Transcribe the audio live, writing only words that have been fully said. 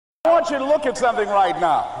I want you to look at something right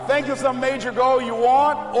now. Think of some major goal you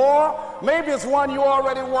want, or maybe it's one you're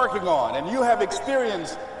already working on and you have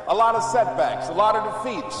experienced a lot of setbacks, a lot of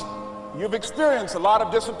defeats. You've experienced a lot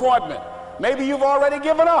of disappointment. Maybe you've already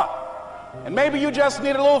given up, and maybe you just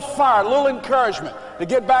need a little fire, a little encouragement to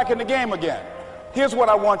get back in the game again. Here's what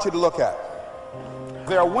I want you to look at.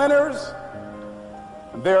 There are winners,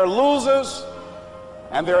 and there are losers,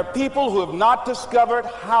 and there are people who have not discovered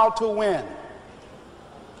how to win.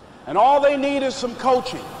 And all they need is some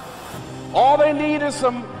coaching. All they need is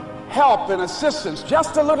some help and assistance,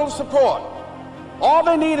 just a little support. All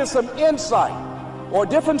they need is some insight or a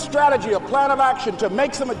different strategy, a plan of action to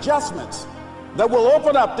make some adjustments that will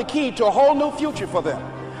open up the key to a whole new future for them,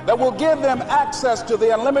 that will give them access to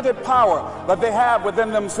the unlimited power that they have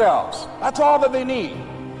within themselves. That's all that they need.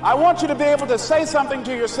 I want you to be able to say something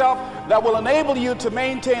to yourself that will enable you to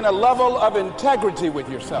maintain a level of integrity with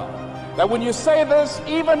yourself. That when you say this,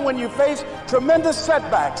 even when you face tremendous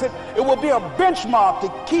setbacks, it will be a benchmark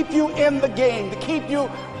to keep you in the game, to keep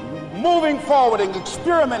you moving forward and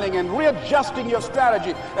experimenting and readjusting your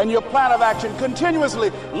strategy and your plan of action,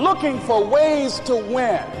 continuously looking for ways to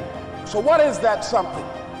win. So what is that something?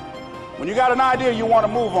 When you got an idea you want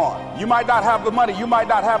to move on, you might not have the money, you might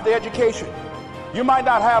not have the education, you might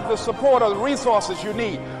not have the support or the resources you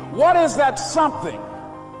need. What is that something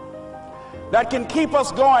that can keep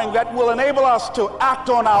us going, that will enable us to act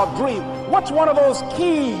on our dream? What's one of those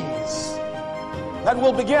keys that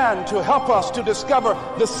will begin to help us to discover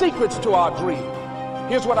the secrets to our dream?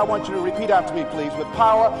 Here's what I want you to repeat after me, please, with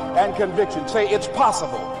power and conviction. Say, it's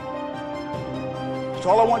possible. That's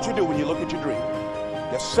all I want you to do when you look at your dream.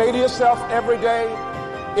 Just say to yourself every day,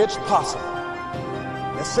 it's possible.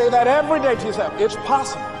 Just say that every day to yourself, it's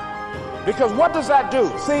possible. Because what does that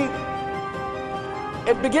do? See,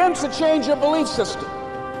 it begins to change your belief system.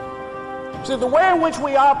 See, the way in which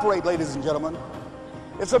we operate, ladies and gentlemen,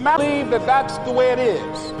 it's a matter of belief that that's the way it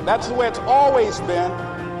is. That's the way it's always been,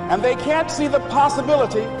 and they can't see the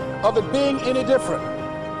possibility of it being any different.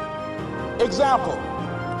 Example,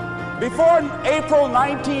 before April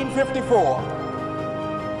 1954,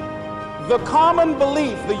 the common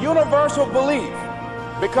belief, the universal belief,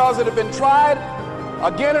 because it had been tried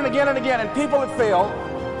again and again and again, and people had failed,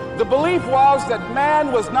 the belief was that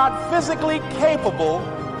man was not physically capable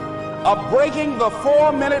of breaking the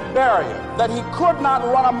 4-minute barrier, that he could not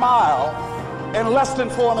run a mile in less than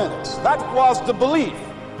 4 minutes. That was the belief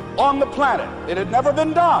on the planet. It had never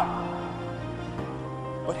been done.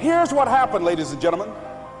 But here's what happened, ladies and gentlemen.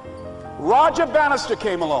 Roger Bannister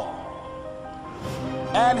came along,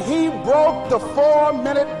 and he broke the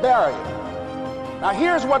 4-minute barrier. Now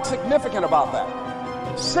here's what's significant about that.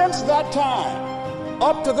 Since that time,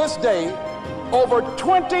 up to this day, over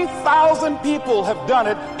 20,000 people have done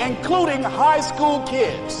it, including high school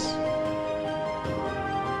kids.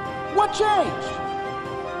 What changed?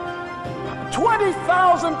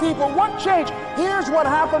 20,000 people, what changed? Here's what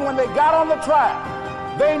happened when they got on the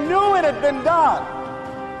track. They knew it had been done.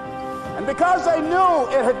 And because they knew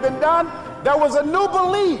it had been done, there was a new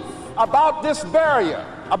belief about this barrier,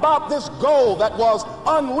 about this goal that was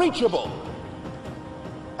unreachable.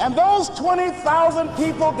 And those 20,000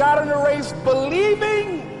 people got in the race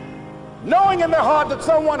believing, knowing in their heart that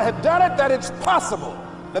someone had done it, that it's possible,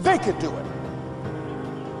 that they could do it.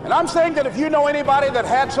 And I'm saying that if you know anybody that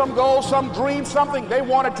had some goal, some dream, something they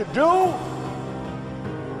wanted to do,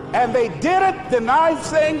 and they did it, then I'm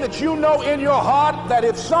saying that you know in your heart that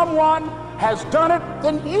if someone has done it,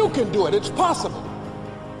 then you can do it. It's possible.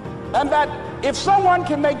 And that if someone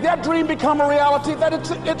can make their dream become a reality, that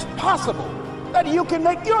it's possible that you can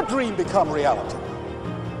make your dream become reality.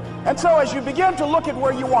 And so as you begin to look at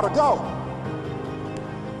where you want to go,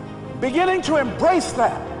 beginning to embrace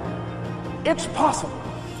that, it's possible.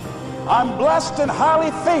 I'm blessed and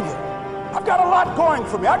highly favored. I've got a lot going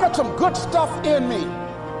for me. I got some good stuff in me.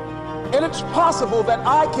 And it's possible that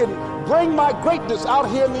I can bring my greatness out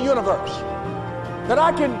here in the universe, that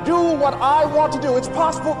I can do what I want to do. It's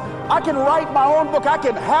possible I can write my own book. I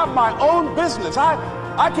can have my own business.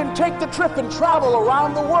 I can take the trip and travel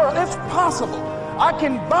around the world. It's possible. I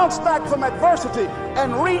can bounce back from adversity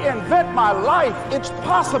and reinvent my life. It's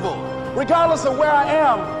possible. Regardless of where I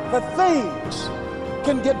am, that things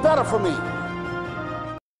can get better for me.